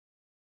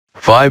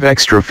5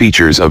 extra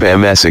features of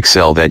MS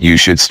Excel that you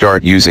should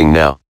start using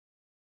now.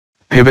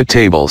 Pivot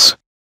tables.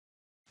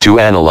 To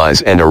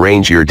analyze and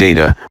arrange your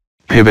data,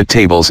 pivot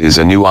tables is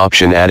a new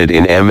option added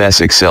in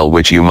MS Excel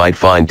which you might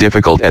find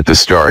difficult at the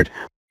start,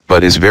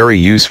 but is very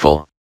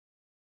useful.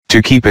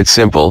 To keep it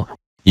simple,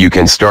 you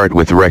can start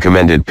with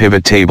recommended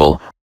pivot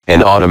table,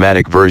 an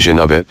automatic version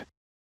of it.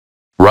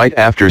 Right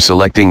after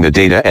selecting the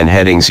data and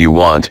headings you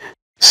want,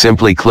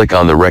 simply click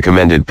on the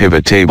recommended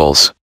pivot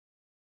tables.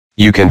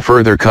 You can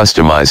further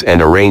customize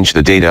and arrange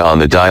the data on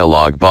the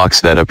dialog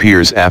box that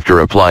appears after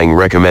applying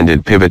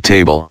recommended pivot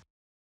table.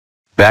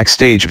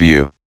 Backstage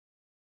View.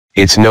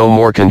 It's no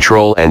more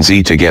Ctrl and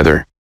Z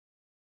together.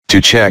 To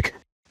check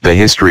the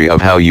history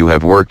of how you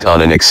have worked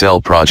on an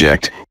Excel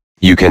project,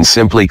 you can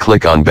simply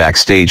click on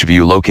Backstage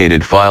View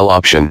located File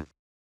option.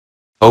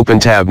 Open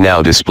tab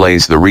now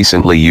displays the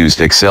recently used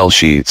Excel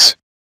sheets.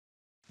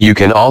 You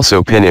can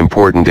also pin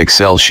important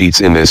Excel sheets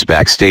in this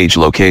Backstage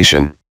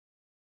location.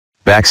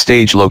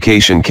 Backstage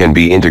location can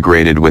be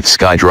integrated with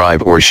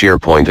SkyDrive or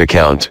SharePoint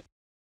account.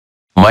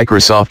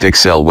 Microsoft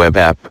Excel Web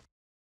App.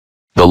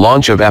 The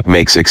launch of app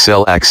makes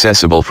Excel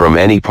accessible from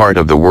any part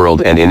of the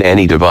world and in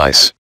any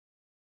device.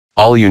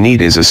 All you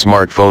need is a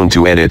smartphone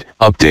to edit,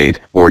 update,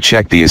 or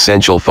check the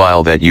essential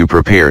file that you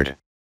prepared.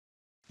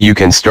 You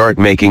can start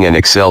making an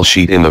Excel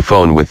sheet in the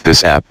phone with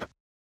this app.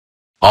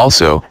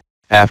 Also,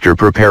 after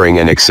preparing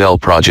an Excel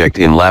project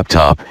in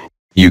laptop,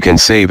 you can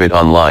save it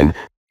online,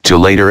 to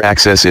later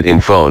access it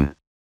in phone.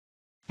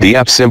 The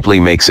app simply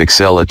makes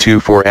Excel a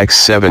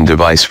 24x7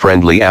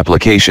 device-friendly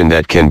application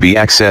that can be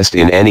accessed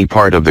in any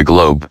part of the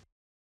globe.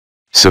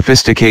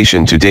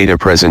 Sophistication to data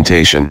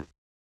presentation.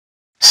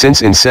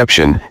 Since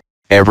inception,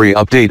 every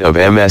update of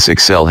MS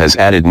Excel has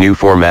added new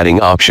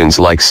formatting options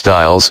like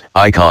styles,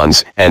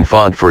 icons, and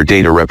font for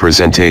data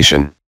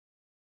representation.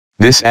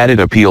 This added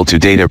appeal to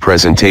data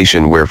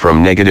presentation where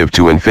from negative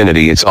to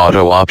infinity it's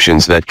auto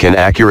options that can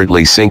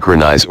accurately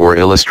synchronize or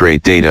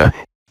illustrate data,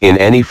 in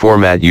any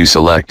format you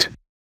select.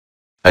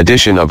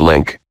 Addition of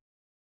link.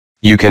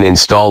 You can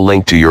install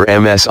link to your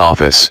MS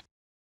Office.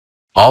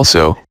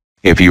 Also,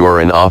 if you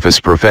are an Office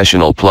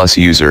Professional Plus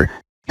user,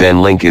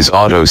 then link is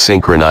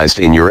auto-synchronized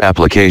in your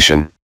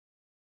application.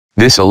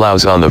 This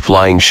allows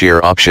on-the-flying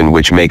share option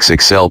which makes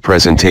Excel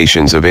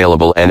presentations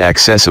available and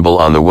accessible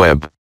on the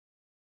web.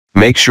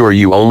 Make sure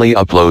you only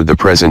upload the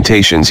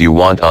presentations you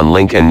want on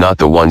link and not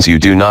the ones you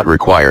do not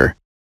require.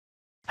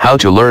 How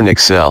to learn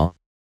Excel.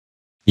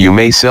 You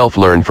may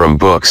self-learn from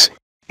books,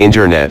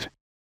 internet.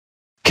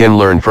 Can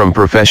learn from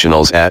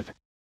professionals at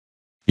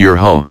your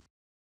home,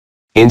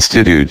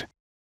 institute,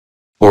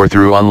 or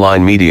through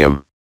online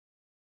medium.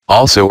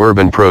 Also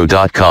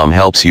urbanpro.com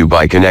helps you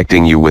by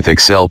connecting you with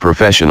Excel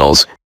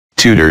professionals,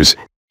 tutors,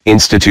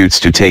 institutes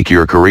to take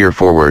your career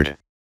forward.